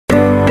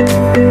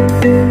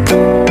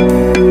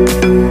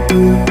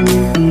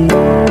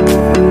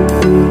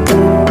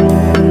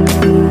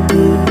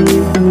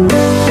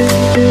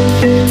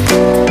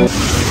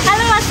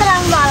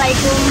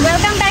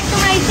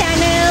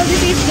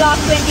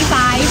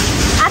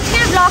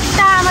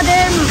ব্লগটা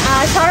আমাদের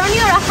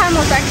স্মরণীয় রাখার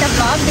মতো একটা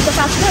ব্লগ, বিকজ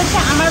আজকে হচ্ছে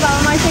আমার বাবা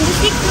মার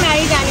 26th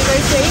ম্যারিজ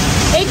অ্যানিভার্সারি।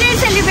 এইটাই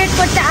সেলিব্রেট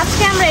করতে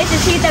আজকে আমরা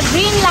এসেছি দ্য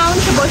গ্রিন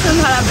লাউঞ্জ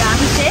বসুন্ধরা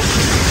ব্রাঞ্চে।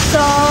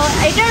 তো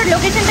এটার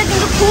লোকেশনটা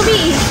কিন্তু খুবই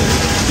ইজি,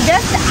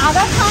 জাস্ট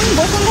আগা খান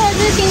বসুন্ধরা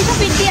যদি 300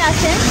 ফিট দিয়ে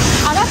আসেন,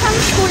 আগা খান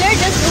স্কুলের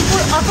জাস্ট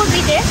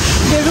অপোজিটে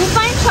যে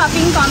রূপায়ণ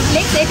শপিং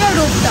কমপ্লেক্স, এটার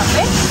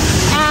রুফটপে।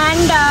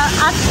 অ্যান্ড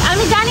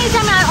আমি জানি যে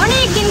আমি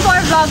অনেক দিন পর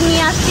ব্লগ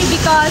নিয়ে আসছি,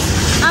 বিকজ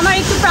আমার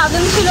একটু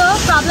প্রবলেম ছিল।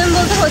 প্রবলেম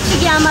বলতে হচ্ছে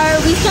কি, আমার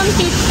উইজডম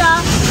টিপটা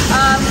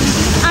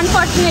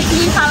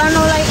আনফর্চুনেটলি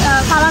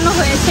ফালানো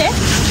হয়েছে।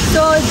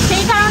 তো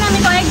সেই কারণে আমি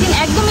কয়েকদিন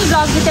একদমই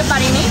ব্লগ দিতে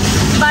পারিনি,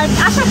 বাট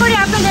আশা করি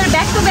আপনাদের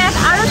ব্যাক টু ব্যাক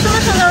আরও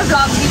সুন্দর সুন্দর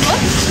ব্লগ দিব।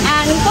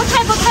 অ্যান্ড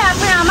কোথায় কোথায়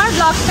আপনারা আমার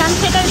ব্লগ চান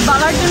সেটা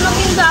বলার জন্য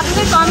কিন্তু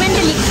আপনাদের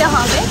কমেন্টে লিখতে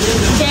হবে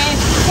যে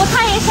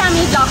কোথায় এসে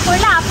আমি ব্লগ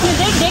করলে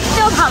আপনাদের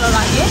দেখতেও ভালো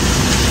লাগে।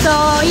 তো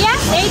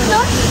ইয়াস, এই তো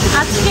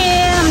আজকে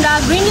আমরা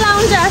গ্রিন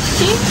লাউঞ্জে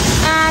আসছি।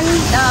 অ্যান্ড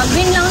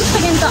গ্রিন লাউঞ্জটা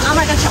কিন্তু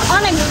আমার কাছে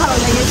অনেক ভালো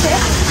লেগেছে,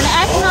 মানে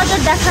এক নজর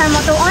দেখার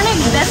মতো অনেক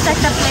বেস্ট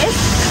একটা প্লেস।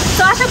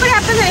 তো আশা করি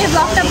আপনাদের এই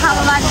ব্লগটা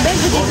ভালো লাগবে।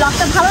 যদি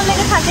ব্লগটা ভালো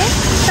লেগে থাকে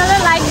তাহলে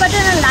লাইক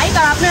বাটনে লাইক,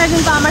 আর আপনারা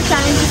কিন্তু আমার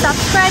চ্যানেলটি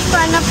সাবস্ক্রাইব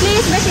করেন না,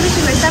 প্লিজ বেশি বেশি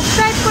করে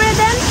সাবস্ক্রাইব করে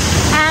দেন।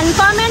 অ্যান্ড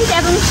কমেন্ট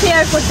এবং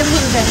শেয়ার করতে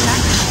ভুলবেন না।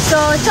 তো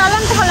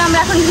চলেন তাহলে আমরা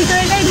এখন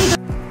ভিতরে যাই।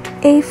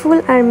 এই ফুল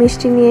আর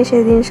মিষ্টি নিয়ে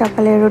সেদিন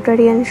সকালে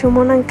রোটারিয়ান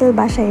সুমন আঙ্কেল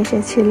বাসায়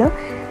এসেছিল।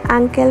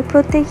 আঙ্কেল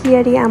প্রত্যেক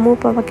ইয়ারই আম্মু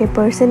বাবাকে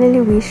পার্সোনালি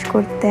উইশ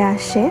করতে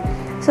আসে।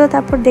 সো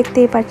তারপর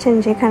দেখতেই পাচ্ছেন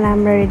যেখানে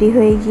আমরা রেডি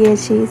হয়ে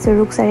গিয়েছি। সো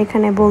রুকসার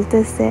এখানে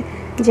বলতেছে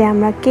যে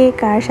আমরা কে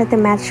কার সাথে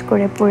ম্যাচ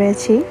করে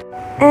পড়েছি।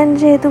 অ্যান্ড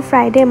যেহেতু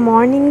ফ্রাইডে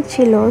মর্নিং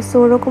ছিল, সো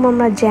ওরকম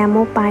আমরা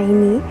জ্যামও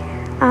পাইনি,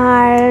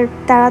 আর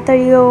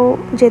তাড়াতাড়িও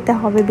যেতে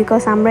হবে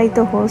বিকজ আমরাই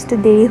তো হোস্ট,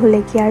 দেরি হলে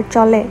কি আর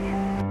চলে।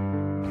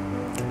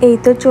 এই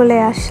তো চলে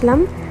আসলাম।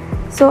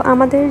 সো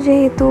আমাদের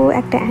যেহেতু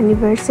একটা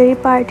অ্যানিভার্সারি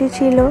পার্টি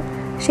ছিল,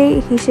 সেই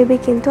হিসেবে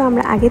কিন্তু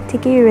আমরা আগের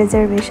থেকেই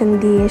রিজার্ভেশন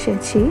দিয়ে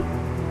এসেছি।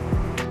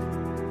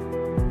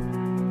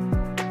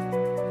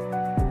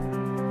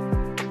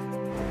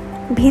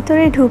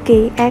 ভিতরে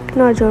ঢুকেই এক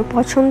নজর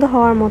পছন্দ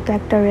হওয়ার মতো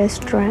একটা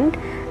রেস্টুরেন্ট।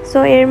 সো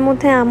এর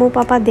মধ্যে আম্মু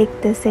পাপা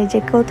দেখতেছে যে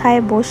কোথায়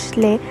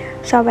বসলে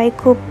সবাই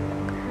খুব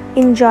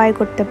এনজয়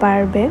করতে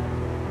পারবে।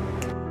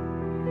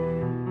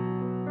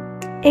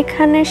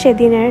 এখানে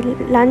সেদিনের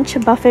লাঞ্চ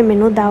বাফে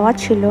মেনু দেওয়া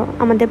ছিল।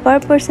 আমাদের পার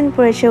পারসন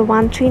পড়েছে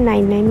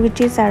 1399, উইচ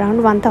ইজ অ্যারাউন্ড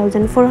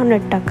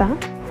 1400 টাকা।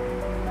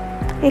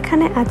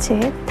 এখানে আছে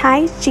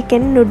থাই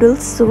চিকেন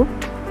নুডলস স্যুপ,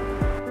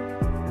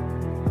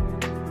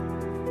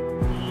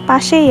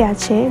 পাশেই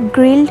আছে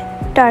grilled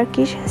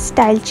Turkish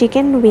style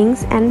chicken wings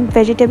and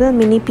vegetable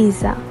mini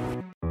pizza.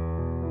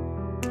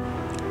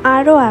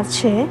 আরও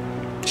আছে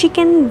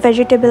chicken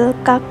vegetable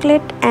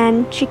কাকলেট and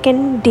chicken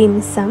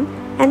dim sum,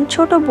 and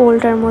ছোট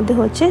বোলটার মধ্যে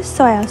হচ্ছে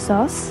সয়া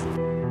সস।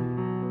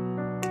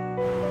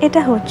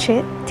 এটা হচ্ছে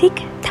থিক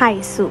থাই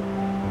স্যুপ।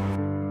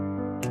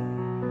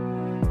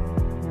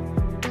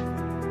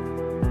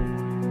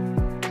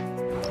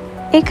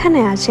 এখানে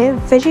আছে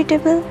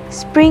vegetable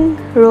spring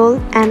roll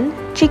and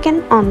chicken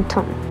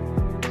wonton.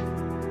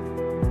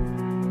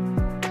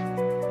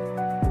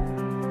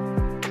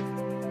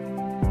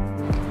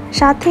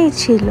 সাথেই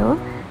ছিল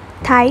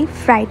থাই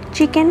fried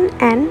chicken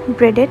and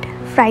braided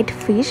fried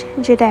fish,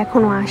 যেটা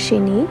এখনো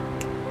আসেনি।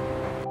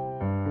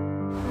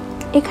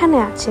 এখানে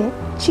আছে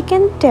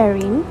chicken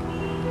টেরিন,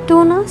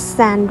 tuna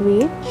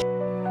sandwich,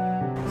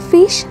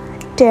 fish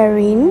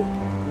টেরিন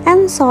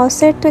and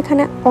সসের তো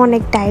এখানে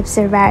অনেক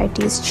টাইপসের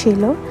ভ্যারাইটিস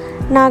ছিল।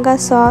 Naga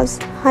sauce,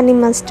 honey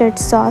mustard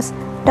sauce,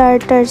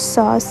 tartar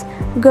sauce,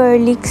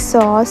 garlic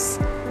sauce,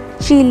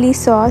 chilli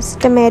sauce,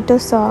 tomato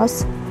sauce,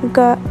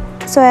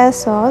 soya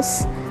sauce,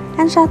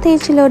 and সাথেই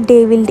ছিল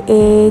ডেভিলড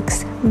eggs,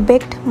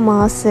 baked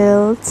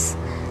muscles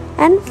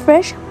and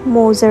fresh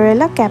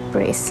mozzarella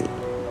ক্যাপ্রেসি।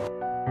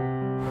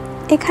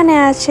 এখানে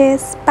আছে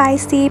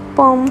স্পাইসি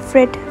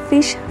পমফ্রেট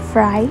ফিশ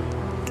ফ্রাই।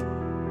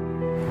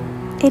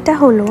 এটা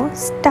হলো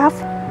staff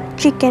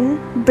chicken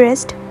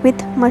breast with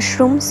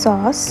mushroom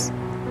sauce.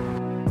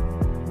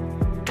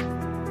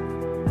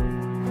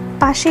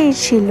 পাশেই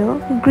ছিল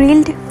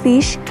grilled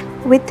fish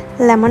with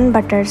lemon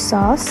butter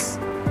sauce.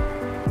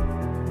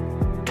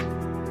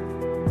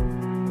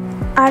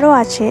 আরও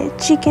আছে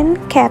চিকেন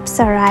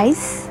ক্যাপসা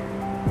রাইস।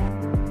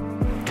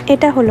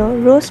 এটা হলো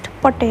roast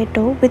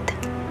potato with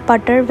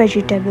butter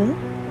vegetable.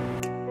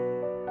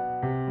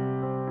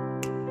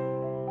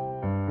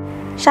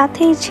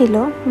 সাথেই ছিল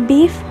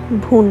বিফ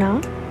ভুনা।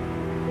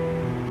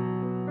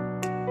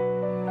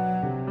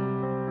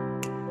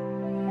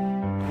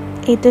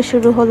 এই তো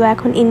শুরু হলো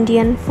এখন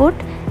ইন্ডিয়ান ফুড।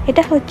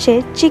 এটা হচ্ছে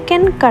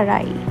চিকেন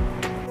কড়াই।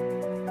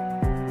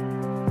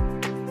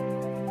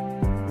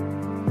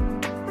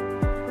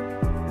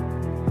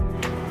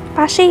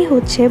 পাশেই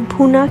হচ্ছে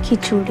ভুনা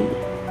খিচুড়ি।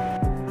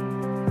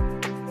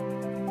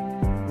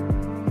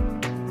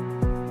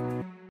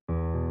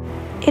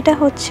 এটা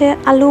হচ্ছে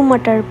আলু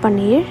মটর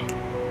পনির।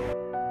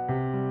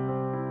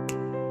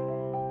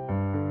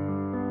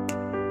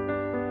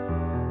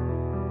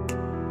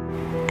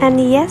 অ্যান্ড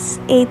ইয়েস,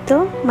 এই তো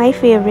মাই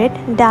ফেভারিট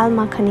ডাল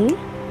মাখানি।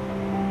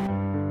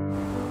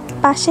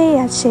 পাশেই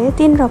আছে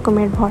 3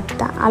 রকমের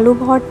ভর্তা, আলু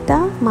ভর্তা,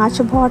 মাছ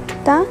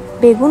ভর্তা,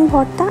 বেগুন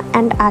ভর্তা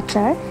অ্যান্ড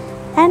আচার,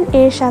 অ্যান্ড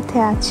এর সাথে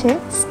আছে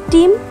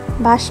steam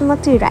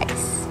basmati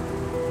rice,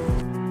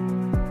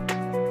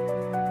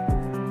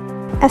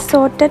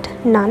 assorted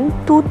naan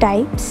 2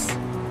 types,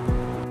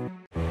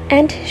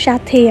 and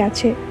সাথেই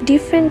আছে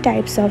different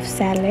types of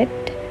salad,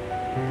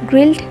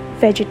 grilled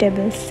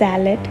vegetable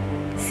salad,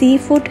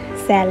 seafood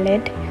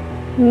salad,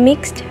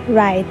 mixed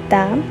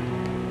raita,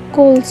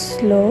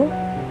 coleslaw,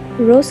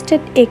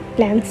 roasted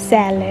eggplant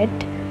salad,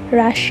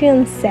 Russian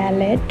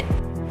salad,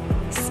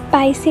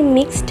 spicy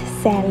mixed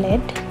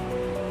salad,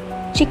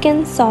 chicken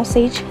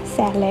sausage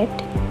salad,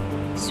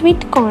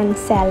 sweet corn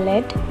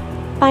salad,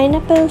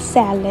 pineapple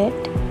salad,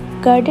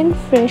 garden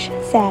fresh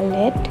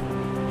salad,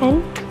 and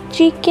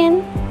chicken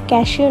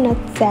cashew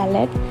nut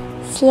salad,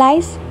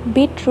 sliced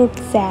beetroot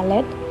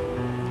salad,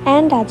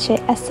 and আছে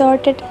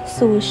assorted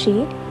sushi,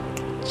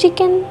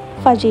 chicken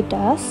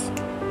fajitas,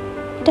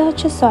 এটা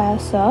হচ্ছে soya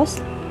sauce,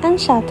 and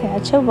সাথে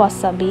আছে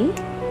wasabi,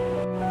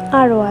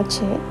 আরও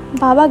আছে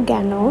বাবা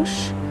গ্যানোশ,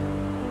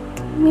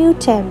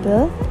 mutable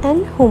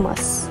and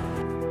hummus.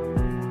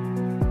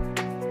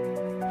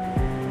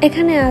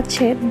 এখানে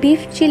আছে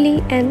beef chilli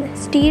and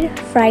stir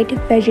fried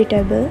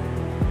vegetable,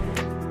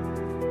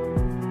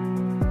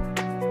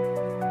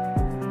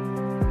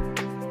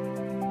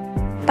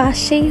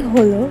 পাশেই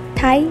হলো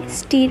থাই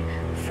stir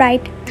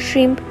fried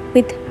shrimp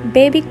with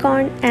baby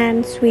corn and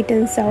sweet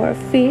and sour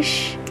fish,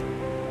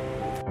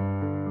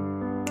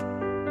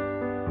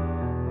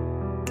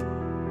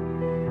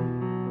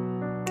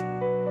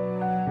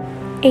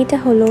 এইটা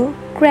হলো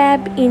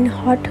crab in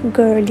hot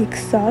garlic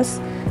sauce,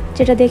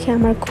 যেটা দেখে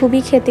আমার খুবই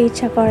খেতে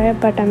ইচ্ছা করে,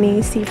 বাট আমি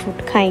সি ফুড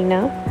খাই না।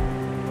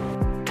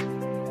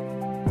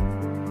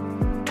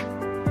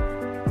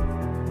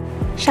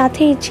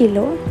 সাথেই ছিল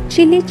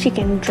চিলি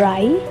চিকেন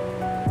ড্রাই,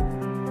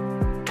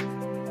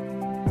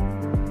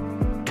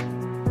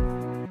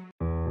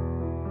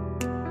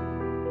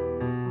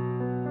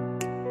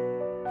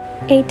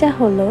 এইটা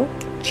হলো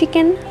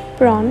chicken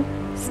prawn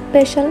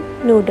special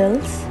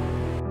noodles,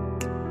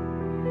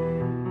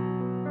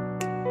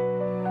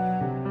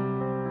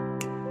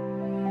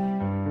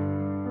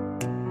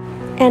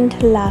 and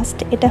last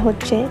এটা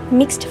হচ্ছে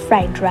মিক্সড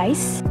ফ্রাইড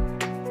রাইস।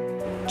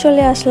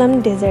 চলে আসলাম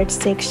ডেজার্ট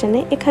সেকশনে।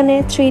 এখানে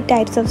 3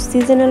 টাইপস অফ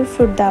সিজনাল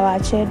ফ্রুট দেওয়া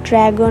আছে,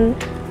 ড্রাগন,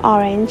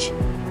 অরেঞ্জ,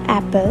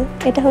 অ্যাপেল।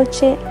 এটা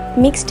হচ্ছে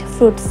মিক্সড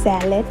ফ্রুট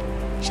স্যালাড,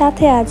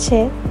 সাথে আছে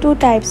 2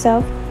 টাইপস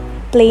অফ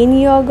প্লেন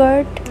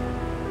ইয়োগার্ট,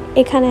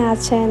 এখানে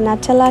আছে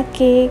নাটেলা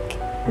কেক,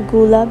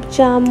 গোলাপ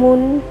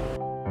jamun,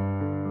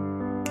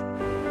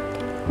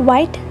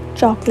 white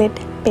chocolate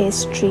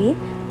pastry,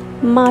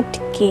 মাট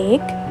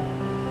cake,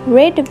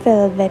 red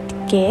velvet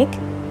cake,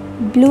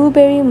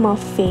 blueberry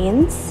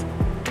muffins,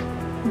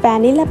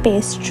 vanilla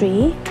pastry,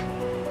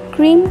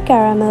 cream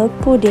caramel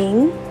pudding,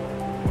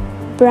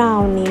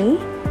 brownie,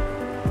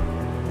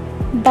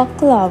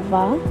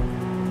 baklava,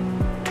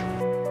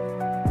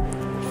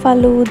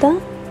 faluda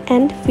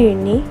and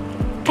firni,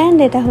 and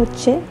এটা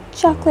হচ্ছে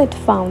chocolate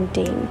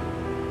fountain.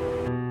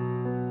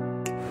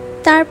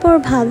 তারপর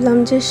ভাবলাম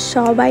যে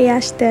সবাই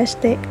আস্তে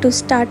আস্তে একটু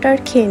স্টার্টার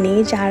খেয়ে নিই,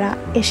 যারা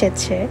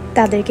এসেছে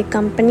তাদেরকে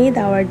কোম্পানি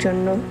দেওয়ার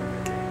জন্য।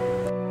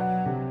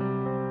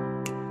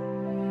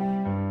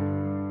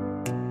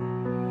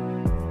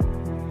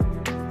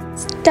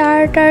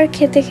 স্টার্টার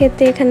খেতে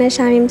খেতে এখানে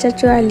শামিম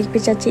চাচু আর লিপি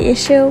চাচি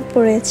এসেও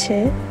পড়েছে।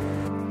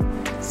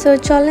 সো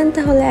চলেন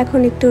তাহলে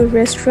এখন একটু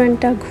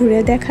রেস্টুরেন্টটা ঘুরে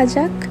দেখা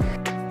যাক।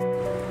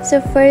 সো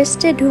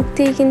ফার্স্টে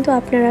ঢুকতেই কিন্তু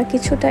আপনারা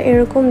কিছুটা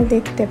এরকম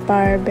দেখতে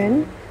পারবেন,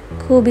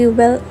 খুবই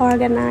ওয়েল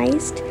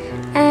অর্গানাইজড,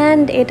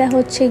 অ্যান্ড এটা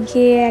হচ্ছে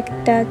গিয়ে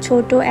একটা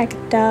ছোট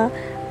একটা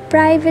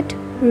প্রাইভেট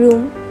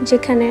রুম,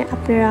 যেখানে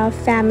আপনারা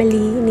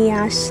ফ্যামিলি নিয়ে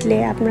আসলে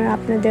আপনারা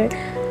আপনাদের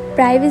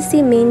প্রাইভেসি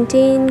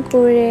মেনটেন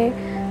করে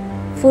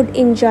ফুড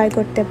এনজয়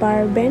করতে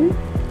পারবেন।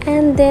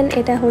 অ্যান্ড দেন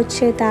এটা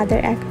হচ্ছে তাদের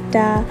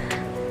একটা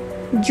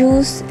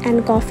জুস অ্যান্ড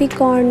কফি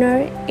কর্নার,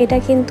 এটা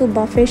কিন্তু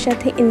বাফের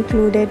সাথে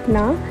ইনক্লুডেড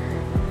না।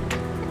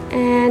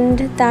 অ্যান্ড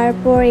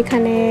তারপর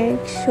এখানে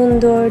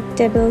সুন্দর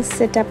টেবিল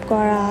সেট আপ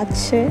করা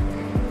আছে,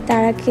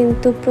 তারা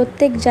কিন্তু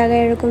প্রত্যেক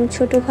জায়গায় এরকম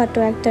ছোটোখাটো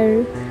একটা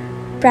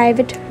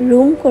প্রাইভেট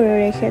রুম করে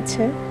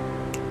রেখেছে।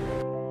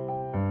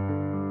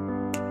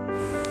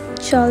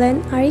 চলেন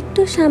আর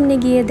একটু সামনে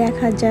গিয়ে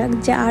দেখা যাক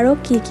যে আরও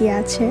কি কি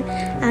আছে।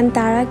 অ্যান্ড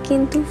তারা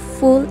কিন্তু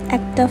ফুল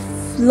একটা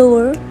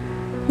ফ্লোর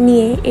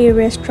নিয়ে এই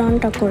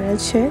রেস্টুরেন্টটা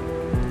করেছে,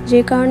 যে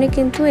কারণে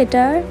কিন্তু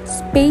এটার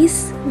স্পেস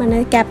মানে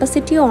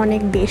ক্যাপাসিটিও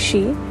অনেক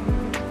বেশি।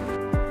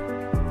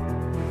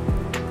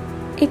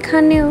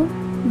 এখানেও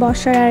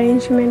বসার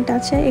অ্যারেঞ্জমেন্ট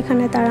আছে,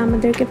 এখানে তারা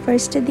আমাদেরকে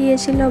ফার্স্টে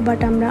দিয়েছিল, বাট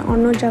আমরা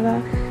অন্য জায়গা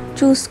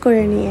চুজ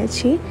করে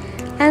নিয়েছি।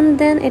 অ্যান্ড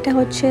দেন এটা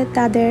হচ্ছে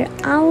তাদের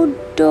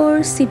আউটডোর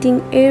সিটিং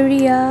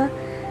এরিয়া,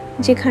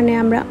 যেখানে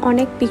আমরা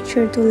অনেক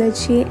পিকচার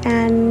তুলেছি।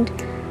 অ্যান্ড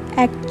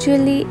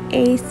অ্যাকচুয়ালি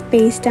এই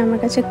স্পেসটা আমার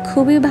কাছে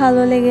খুবই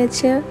ভালো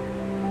লেগেছে।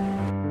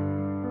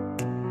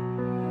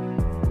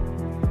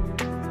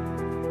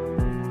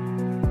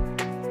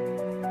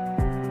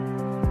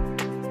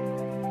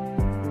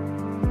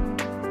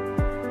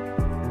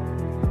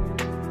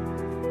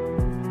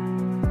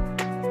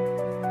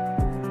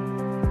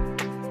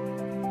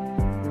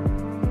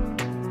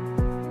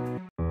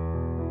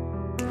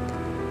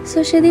 সো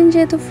সেদিন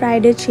যেহেতু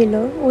ফ্রাইডে ছিল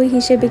ওই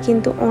হিসেবে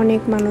কিন্তু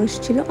অনেক মানুষ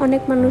ছিল,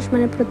 অনেক মানুষ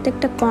মানে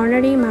প্রত্যেকটা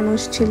কর্নারেই মানুষ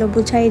ছিল,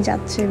 বোঝাই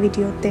যাচ্ছে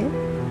ভিডিওতে।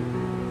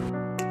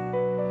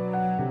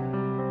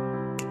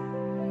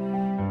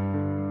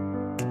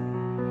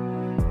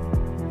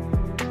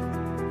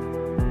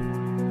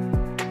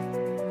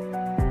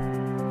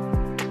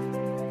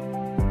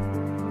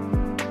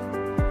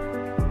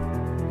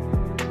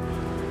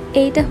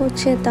 এইটা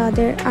হচ্ছে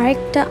তাদের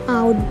আরেকটা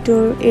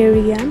আউটডোর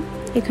এরিয়া।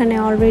 এখানে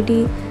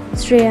অলরেডি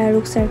শ্রেয়া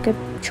রুকসারকে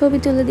ছবি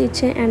তুলে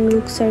দিচ্ছে অ্যান্ড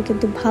রুকসার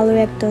কিন্তু ভালো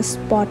একটা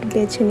স্পট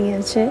বেছে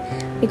নিয়েছে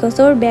বিকজ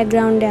ওর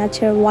ব্যাকগ্রাউন্ডে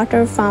আছে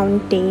ওয়াটার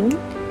ফাউন্টেন।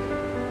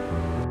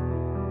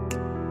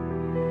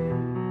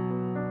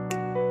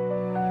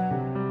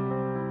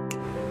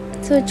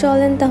 তো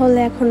চলেন তাহলে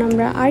এখন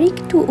আমরা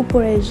আরেকটু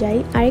উপরে যাই।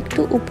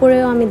 আরেকটু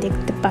উপরেও আমি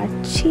দেখতে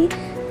পাচ্ছি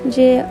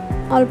যে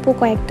অল্প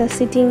কয়েকটা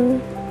সিটিং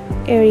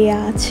এরিয়া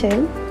আছে।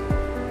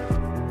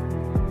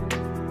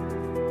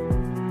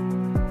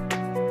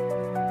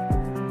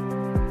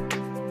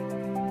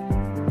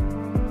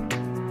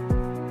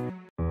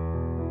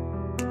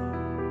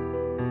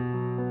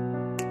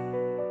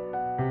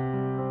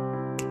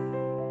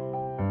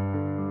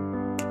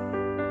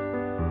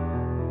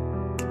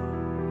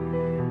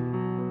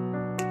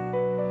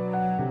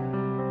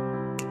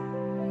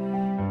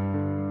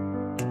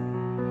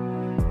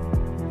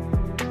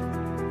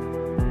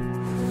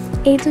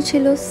 এই তো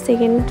ছিল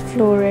সেকেন্ড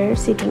ফ্লোরের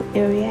সিটিং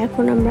এরিয়া।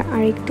 এখন আমরা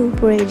আরেকটু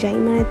উপরে যাই,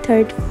 মানে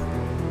থার্ড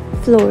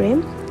ফ্লোরে।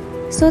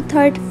 সো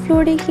থার্ড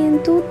ফ্লোরে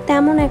কিন্তু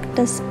তেমন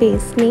একটা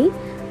স্পেস নেই,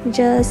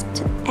 জাস্ট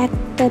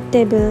একটা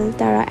টেবিল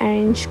তারা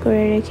অ্যারেঞ্জ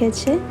করে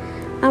রেখেছে।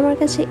 আমার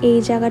কাছে এই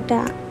জায়গাটা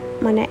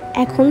মানে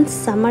এখন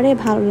সামারে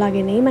ভালো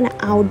লাগেনি, মানে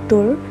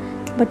আউটডোর,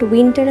 বাট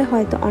উইন্টারে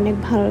হয়তো অনেক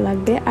ভালো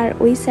লাগবে। আর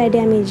ওই সাইডে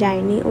আমি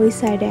যাইনি, ওই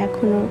সাইডে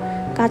এখনও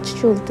কাজ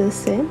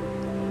চলতেছে।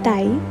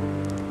 তাই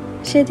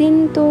সেদিন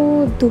তো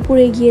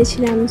দুপুরে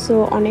গিয়েছিলাম, সো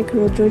অনেক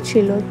রৌদ্র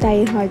ছিল, তাই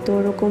হয়তো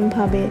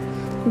ওরকমভাবে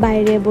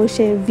বাইরে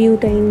বসে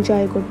ভিউটা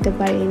এনজয় করতে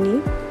পারিনি।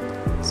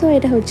 সো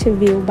এটা হচ্ছে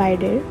ভিউ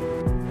বাইরের।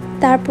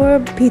 তারপর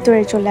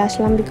ভিতরে চলে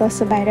আসলাম বিকজ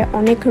বাইরে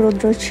অনেক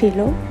রৌদ্র ছিল।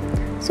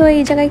 সো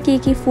এই জায়গায় কী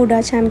কী ফুড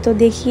আছে আমি তো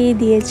দেখিয়েই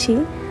দিয়েছি।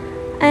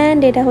 অ্যান্ড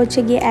এটা হচ্ছে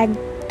গিয়ে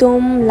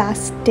একদম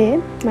লাস্টে,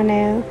 মানে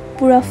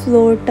পুরো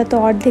ফ্লোরটা তো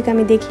অর্ধেক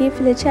আমি দেখিয়ে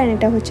ফেলেছি, আর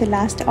এটা হচ্ছে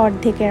লাস্ট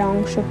অর্ধেকের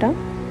অংশটা।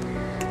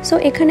 সো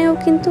এখানেও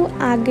কিন্তু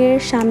আগের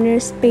সামনের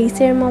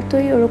স্পেসের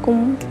মতোই ওরকম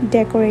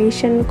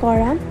ডেকোরেশন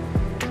করা।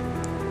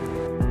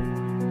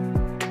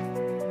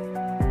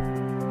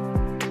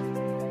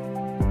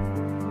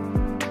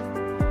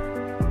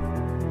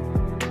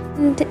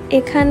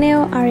 এখানেও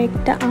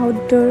আরেকটা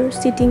আউটডোর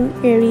সিটিং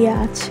এরিয়া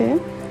আছে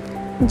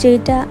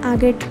যেটা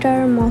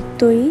আগেরটার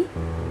মতোই।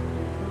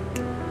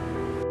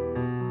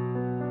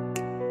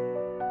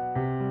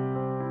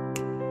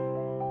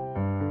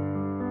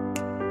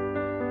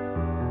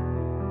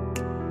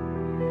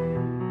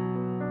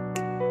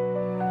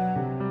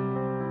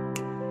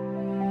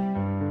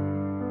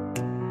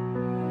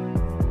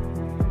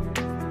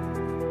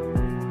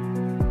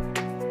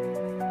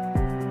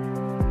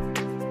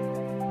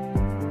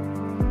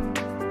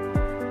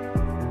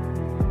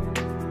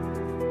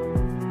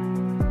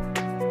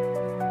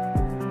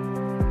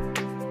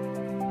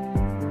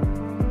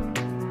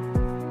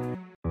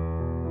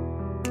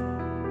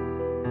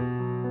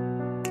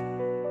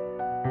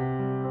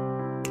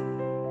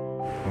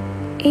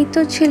 এই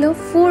তো ছিল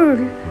ফুল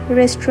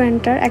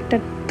রেস্টুরেন্টের একটা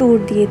ট্যুর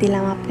দিয়ে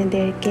দিলাম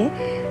আপনাদেরকে।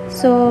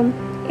 সো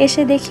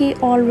এসে দেখি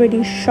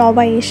অলরেডি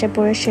সবাই এসে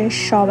পড়েছে,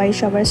 সবাই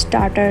সবার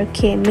স্টার্টার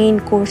খেয়ে মেইন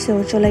কোর্সেও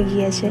চলে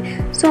গিয়েছে।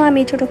 সো আমি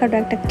ছোটোখাটো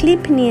একটা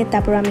ক্লিপ নিয়ে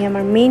তারপর আমি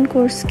আমার মেইন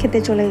কোর্স খেতে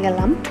চলে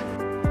গেলাম।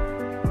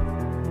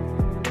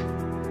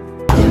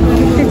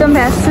 প্রীতম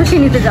ভাই সুশি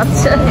নিতে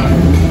যাচ্ছে।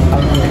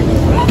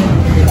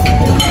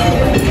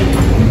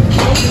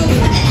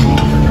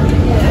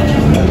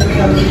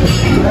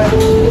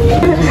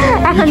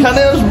 এখন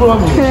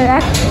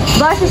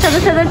বয়সের সাথে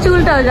সাথে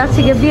চুলটাও যাচ্ছে,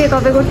 গিয়ে বিয়ে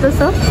কবে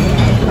করতেছো?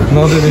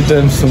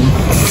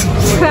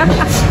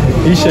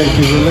 ঈশা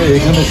কি বলে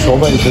এখানে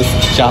সবাই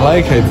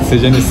চালায় খাইতেছে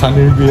জানি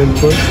সানির বিয়ের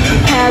পর।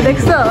 হ্যাঁ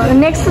দেখছো,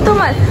 নেক্সট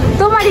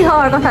তোমারই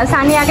হওয়ার কথা,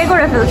 সানি আগে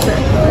করে ফেলছে।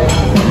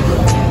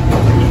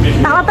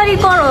 তাড়াতাড়ি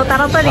করো,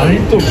 তাড়াতাড়ি। আমি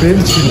তো ফেল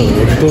ছিল,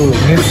 তো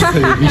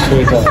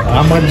বিষয়টা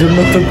আমার জন্য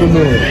তো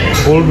কোনো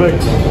বলবেক।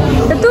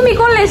 তুমি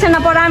করলে এসে না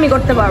পরে আমি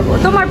করতে পারবো,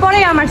 তোমার পরে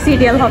আমার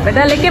সিরিয়াল হবে,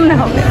 তাহলে কেমনে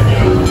হবে?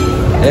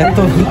 এত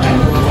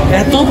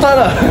এত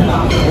তারা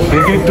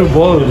দেখে একটু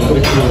বল,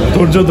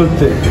 ধৈর্য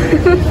ধরতে।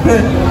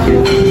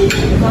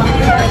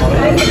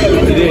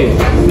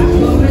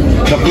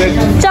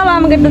 চলো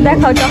আমাকে একটু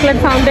দেখাও চকলেট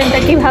ফাউন্টেনটা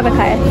কিভাবে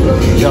খায়।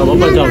 চলো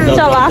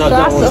আসো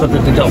আসো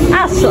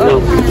আসো,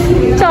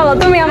 চলো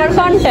তুমি আমার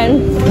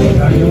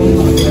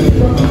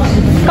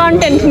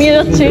কন্টেন্ট নিয়ে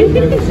যাচ্ছি।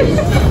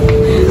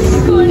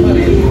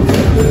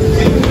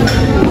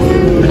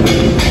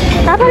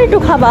 তারপর একটু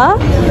খাবা।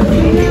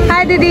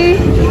 হাই দিদি।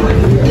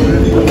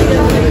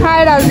 হাই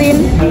রাজিন।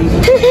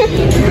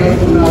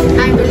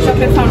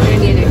 চকলেট ফাউন্টেন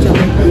নিয়ে নেই,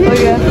 চলো।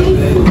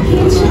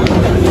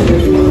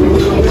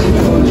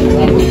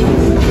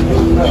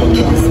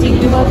 Sticky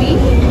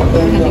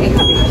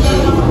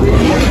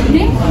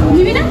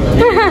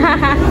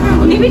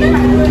নিবি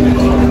না?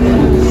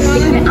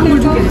 আমার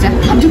ঢুকে যা,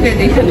 হাত ঢুকে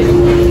দে এখানে,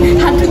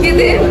 হাত ঢুকে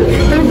দে,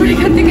 তারপর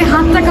এখান থেকে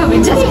হাতটা খাবি।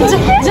 যা যা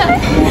যা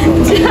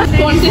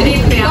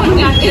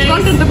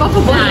কন্টেন্ট তো কথা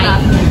বল না।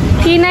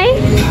 কি নাই?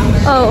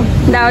 ও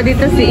দাও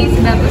দিতেছি।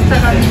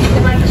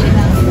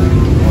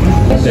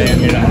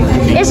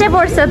 এসে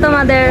পড়ছে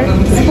তোমাদের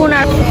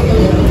স্পুনার।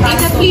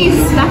 এটা প্লিজ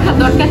রাখার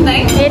দরকার নাই,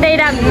 এটাই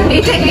রাখবো।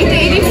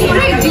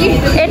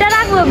 এটা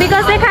রাখবো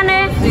বিকজ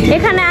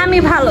এখানে আমি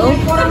ভালো,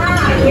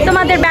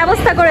 তোমাদের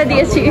ব্যবস্থা করে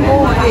দিয়েছি।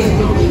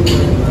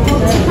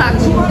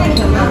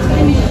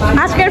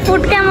 আজকের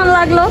ফুড কেমন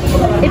লাগলো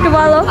একটু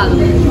বলো।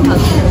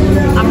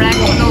 আমরা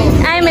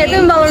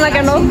তুমি বলো না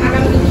কেন?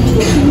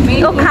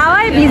 ও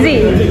খাওয়াই বিজি,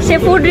 সে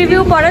ফুড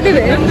রিভিউ পরে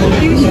দিবে।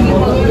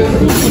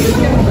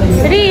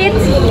 রিচ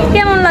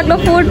কেমন লাগলো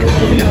ফুড?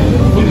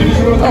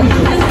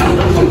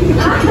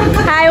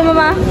 হাই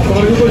মামা,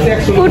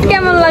 ফুড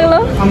কেমন লাগলো?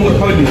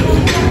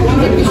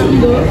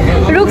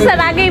 রুকসার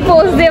আগেই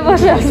পোস্ট দিয়ে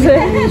বসে আছে।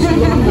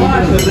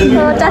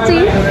 তো চাচি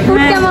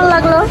ফুড কেমন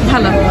লাগলো?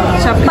 ভালো।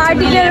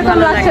 পার্টি কিরকম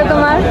লাগছে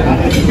তোমার?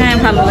 হ্যাঁ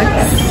ভালো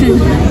লাগছে।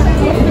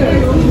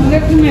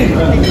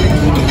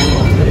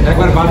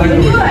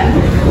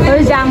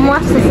 ওই যে আম্মু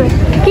আসতেছে,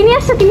 কিনে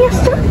আসছো।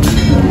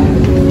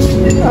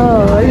 ও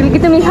কি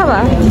তুমি খাবা?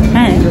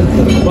 হ্যাঁ।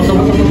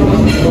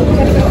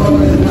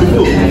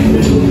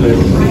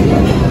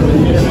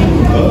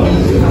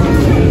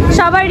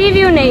 সবার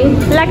রিভিউ নেই।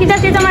 লাকি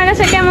চাচি তোমার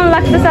কাছে কেমন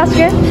লাগতেছে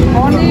আজকে?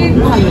 অনেক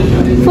ভালো।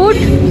 ফুড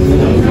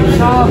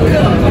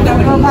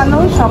ভালো,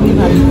 সবই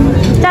ভালো।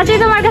 চাচি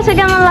তোমার কাছে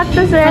কেমন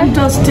লাগতেছে?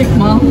 ফ্যান্টাস্টিক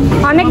মা,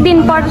 অনেক দিন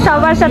পর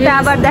সবার সাথে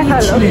আবার দেখা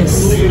হলো।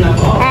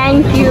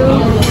 Thank you.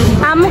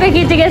 আম্মুকে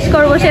কি জিজ্ঞেস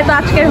করবো, সে তো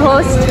আজকের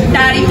হোস্ট।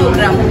 তারই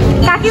প্রোগ্রাম।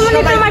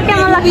 কাকিমণি তোমার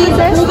কেমন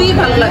লাগতেছে? খুবই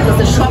ভালো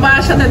লাগতেছে,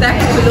 সবার সাথে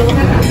দেখা হলো,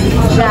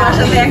 সবার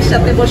সাথে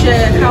একসাথে বসে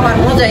খাওয়ার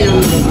মজাই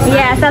হলো।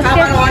 ইয়েস, আজকে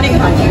অনেক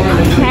ভালো।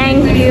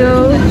 Thank you.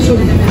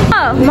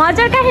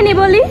 মজার কাহিনী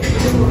বলি,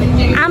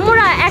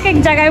 আমরা এক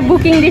জায়গায়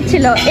বুকিং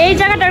দিচ্ছিল, এই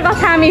জায়গাটার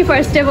কথা আমি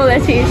ফার্স্টে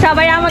বলেছি,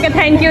 সবাই আমাকে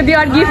থ্যাংক ইউ দিও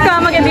আর গিফটও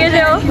আমাকে দিয়ে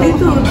যাও।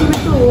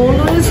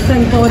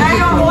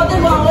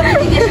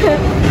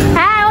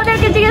 হ্যাঁ,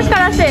 ওদেরকে জিজ্ঞেস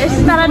করা শেষ,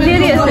 তারা দিয়ে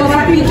দিয়েছে।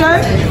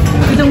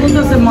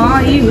 মা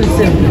এই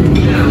হয়েছে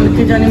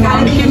জানি মা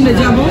আমি কেমনে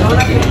যাবো,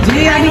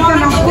 যে আগে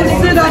নক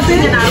করছে রাতে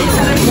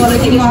বলে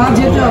কি মা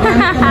যেতে হবে।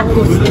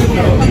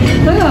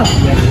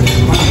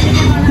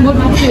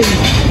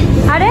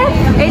 আরে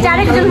এই যে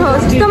আরেকজন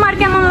হোস্ট, তোমার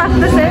কেমন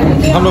লাগতেছে?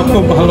 ভালো,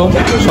 খুব ভালো।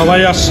 সবাই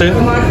আসছে,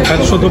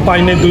 শুধু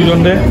পাইনি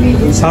দুইজনে,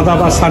 সাদা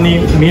বা সানি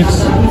মিক্স।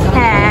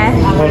 হ্যাঁ,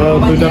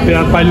 দুইটা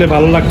পেয়ার পাইলে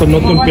ভালো লাগতো,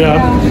 নতুন পেয়ার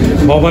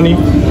ভবানী,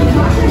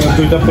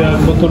 দুইটা পেয়ার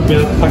নতুন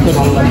পেয়ার থাকলে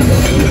ভালো লাগতো।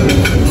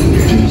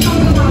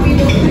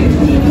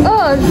 ও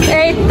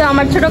এই তো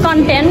আমার ছোট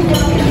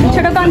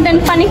কন্টেন্ট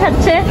পানি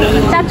খাচ্ছে।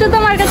 চাচু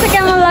তোমার কাছে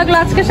কেমন লাগলো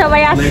আজকে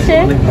সবাই আসছে?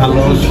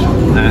 ভালো।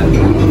 হ্যাঁ,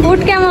 ফুড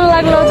কেমন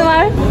লাগলো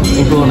তোমার?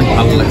 ফুডও অনেক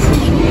ভালো লাগছে,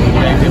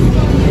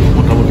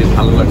 মোটামুটি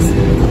ভালো লাগছে।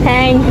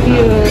 Thank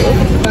you.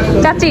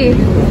 চাচি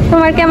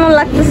তোমার কেমন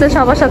লাগতেছে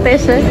সবার সাথে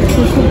এসে?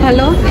 খুব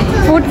ভালো।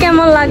 ফুড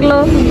কেমন লাগলো?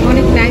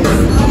 অনেক নাইস।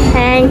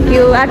 Thank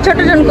you. আর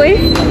ছোটজন কই?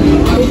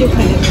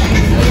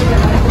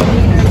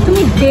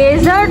 তুমি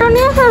ডেজার্টও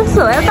নিয়ে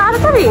ফেলছো এত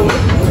তাড়াতাড়ি?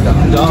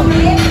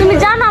 তুমি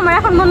জানো আমার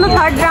এখন বন্ধু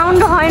থার্ড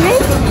রাউন্ড হয়নি।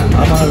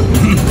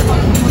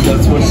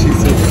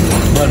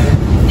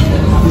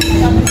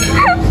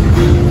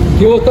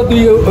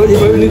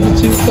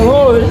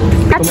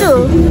 আচ্ছা,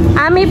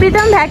 আমি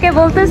প্রীতম ভাইকে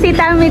বলতেছি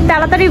তুমি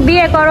তাড়াতাড়ি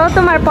বিয়ে করো,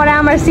 তোমার পরে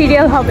আমার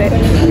সিরিয়াল হবে।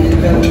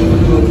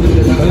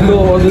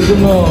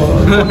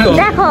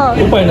 দেখো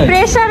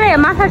প্রেসারে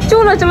মাথার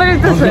চুলও চলে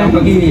যেতেছে।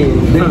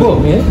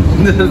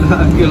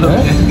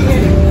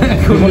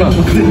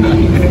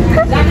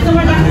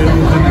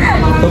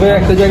 তবে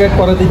একটা জায়গায়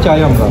করাতে চাই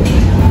আমরা,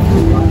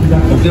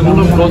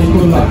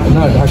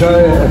 না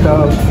ঢাকায় একটা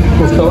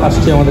প্রস্তাব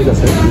আসছে আমাদের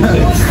কাছে,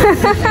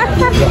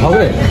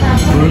 হবে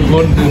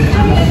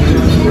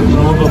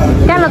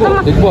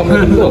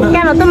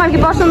কেন তোমার কি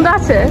পছন্দ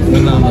আছে?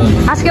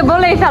 আজকে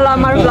বলেই ফেলো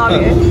আমার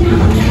ব্লগে।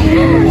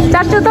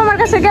 চাচু তোমার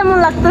কাছে কেমন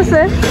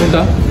লাগতেছে?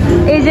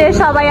 এই যে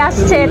সবাই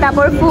আসছে,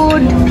 তারপর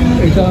ফুড,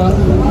 এটা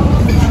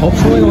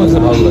সবসময় আমার কাছে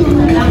ভালো লাগে।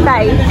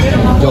 তাই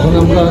যখন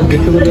আমরা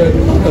গেট টুগেদার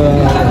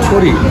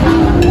করি,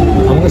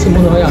 আমার কাছে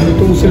মনে হয় আমি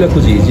তো উচিলা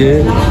খুঁজি যে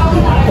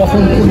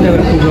কখন কোন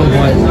জায়গায় প্রোগ্রাম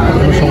হয়,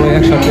 আমরা সবাই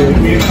একসাথে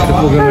একটা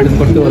প্রোগ্রাম অ্যাটেন্ড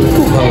করতে পারলে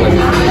খুব ভালো লাগে।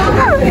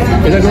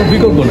 এটা কোনো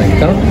বিকল্প নাই,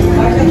 কারণ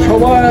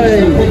সবাই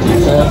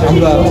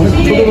আমরা অনেক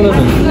ছোটোবেলা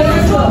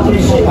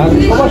বলি আর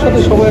সবার সাথে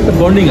সবাই একটা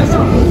বন্ডিং আছে,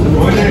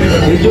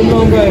 এই জন্য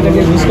আমরা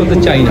এটাকে মিস করতে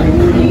চাই না।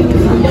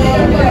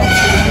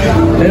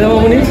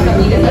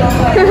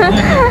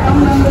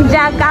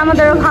 যাক,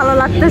 আমাদেরও ভালো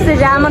লাগতেছে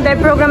যে আমাদের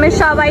প্রোগ্রামে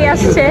সবাই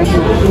আসছে।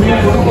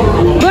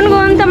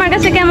 গুনগুন তোমার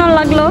কাছে কেমন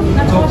লাগলো?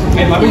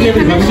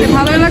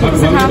 ভালোই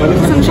লাগতেছে,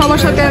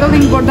 সবার সাথে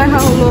এতদিন পর দেখা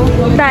হলো,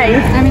 তাই।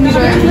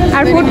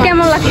 আর ফুড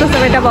কেমন লাগতেছে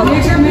এটা বলো?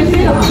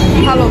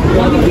 ভালো,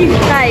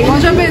 তাই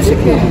মজা পেয়েছে।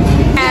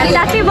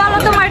 চাচি বলো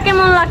তোমার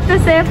কেমন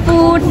লাগতেছে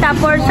ফুড,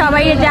 তারপর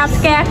সবাই যে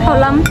আজকে এক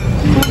হলাম?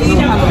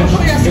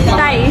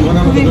 তাই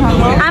খুবই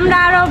ভালো। আমরা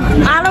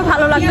আরো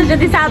ভালো লাগতো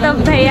যদি সাদব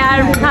ভাই আর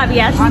ভাবি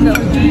আসতো।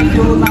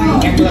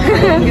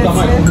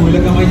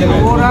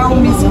 ওরাও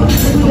মিস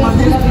করছে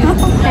তোমাদের।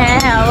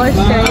 হ্যাঁ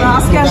অবশ্যই।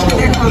 আজকে আসলে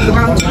দেখা হতো,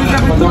 কারণ চলে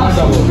যাবে তো।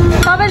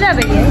 কবে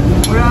যাবে?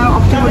 ওরা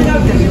অক্টোবর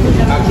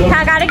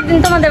থাক, আরেকদিন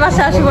তোমাদের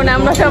বাসা আসবো না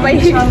আমরা সবাই।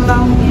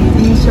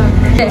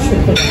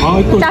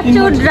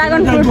 চাচু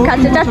ড্রাগন ফ্রুট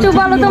খাচ্ছে। চাচু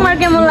বলো তোমার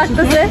কেমন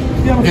লাগতেছে?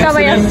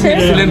 সবাই আসছে।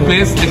 Excellent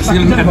place,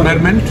 excellent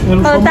environment.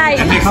 ও তাই,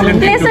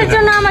 প্লেসের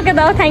জন্য আমাকে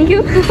দাও, thank you.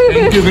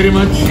 Thank you very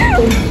much.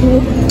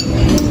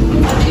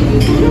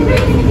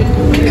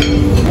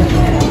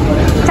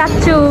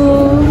 চাচু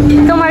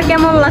তোমার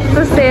কেমন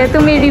লাগতেছে?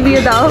 তুমি রিভিউ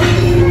দাও।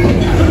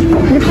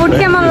 ফুড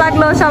কেমন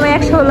লাগলো? সবাই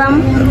একসাথে হলাম।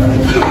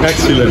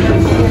 এক্সিলেন্ট,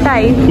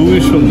 তাই খুবই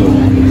সুন্দর,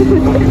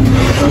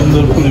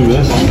 সুন্দর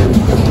পরিবেশ,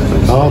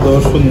 খাওয়া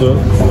দাওয়া সুন্দর।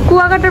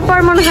 কুয়াকাটার পর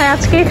মনে হয়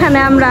আজকে এখানে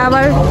আমরা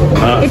আবার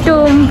একটু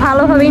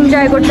ভালোভাবে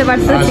এনজয় করতে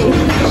পারতেছি।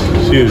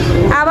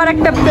 আবার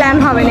একটা প্ল্যান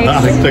হবে নেক্সট।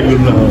 আরেকটা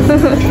গুণ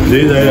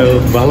যে জায়গা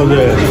ভালো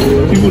জায়গা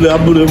কি বলে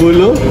আব্বুরে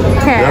বললো,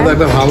 হ্যাঁ।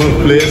 একটা ভালো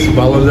প্লেস,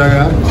 ভালো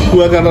জায়গা,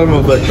 কুয়াকাটার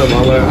মতো একটা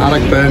ভালো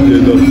আরেকটা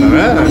এনজয় দরকার।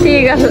 হ্যাঁ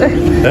ঠিক আছে।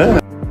 হ্যাঁ।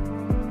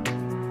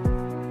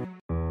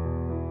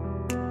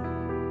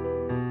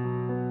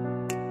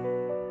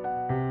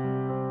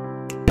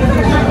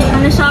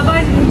 মানে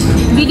সবার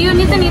ভিডিও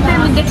নিতে নিতে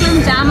আমি দেখলাম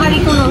যে আমারই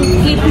কোনো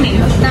ক্লিপ নেই।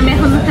 আমি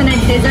এখন ওখানে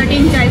ডেজার্ট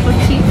এনজয়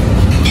করছি,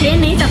 খেয়ে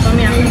নেই, তারপর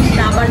আমি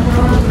আবার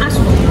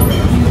আসবো।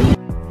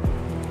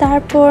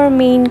 তারপর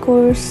মেইন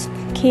কোর্স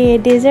খেয়ে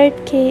ডেজার্ট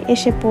খেয়ে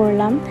এসে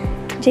পড়লাম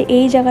যে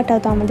এই জায়গাটা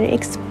তো আমাদের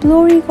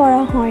এক্সপ্লোরই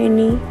করা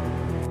হয়নি।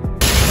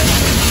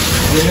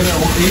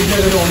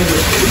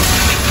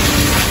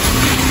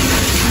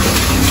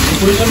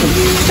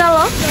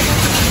 চলো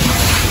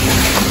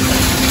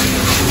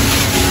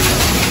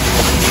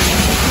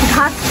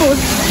ঘাস ফুড।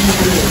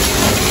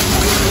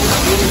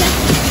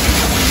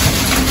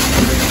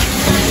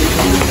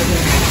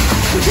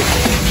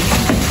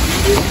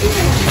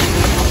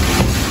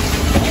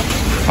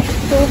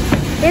 তো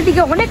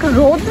এদিকে অনেক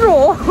রৌদ্র।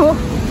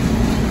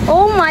 ও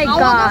মাই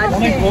গড,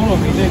 অনেক বড়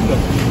ভিডিওটা,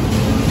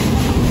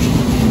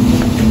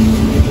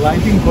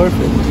 লাইটিং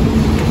পারফেক্ট।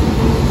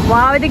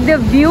 ওয়াও, এদিক দিয়ে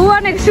ভিউ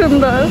অনেক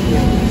সুন্দর।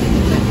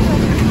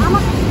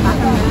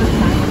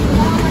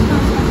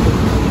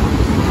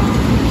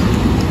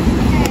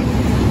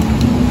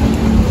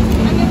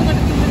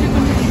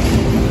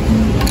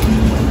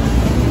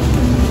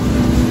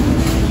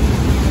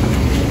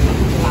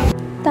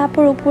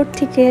 তারপর উপর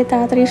থেকে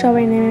তাড়াতাড়ি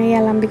সবাই নেমে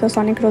গেলাম বিকজ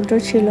অনেক রৌদ্র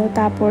ছিল।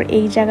 তারপর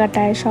এই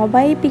জায়গাটায়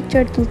সবাই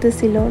picture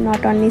তুলতেছিল,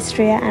 not only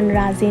Shreya and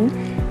Rajin.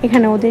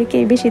 এখানে ওদেরকে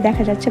বেশি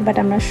দেখা যাচ্ছে, বাট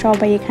আমরা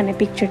সবাই এখানে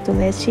পিকচার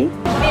তুলেছি।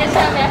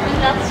 আমি এখন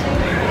যাচ্ছি।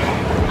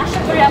 আশা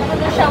করি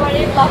আপনাদের সবার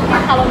এই ব্লগটি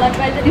ভালো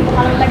লাগবে। যদি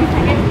ভালো লাগে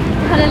থাকে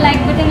তাহলে লাইক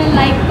বাটনে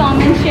like,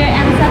 comment, share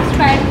and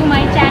subscribe to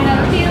my channel.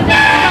 Till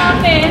then, আল্লাহ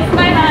হাফেজ।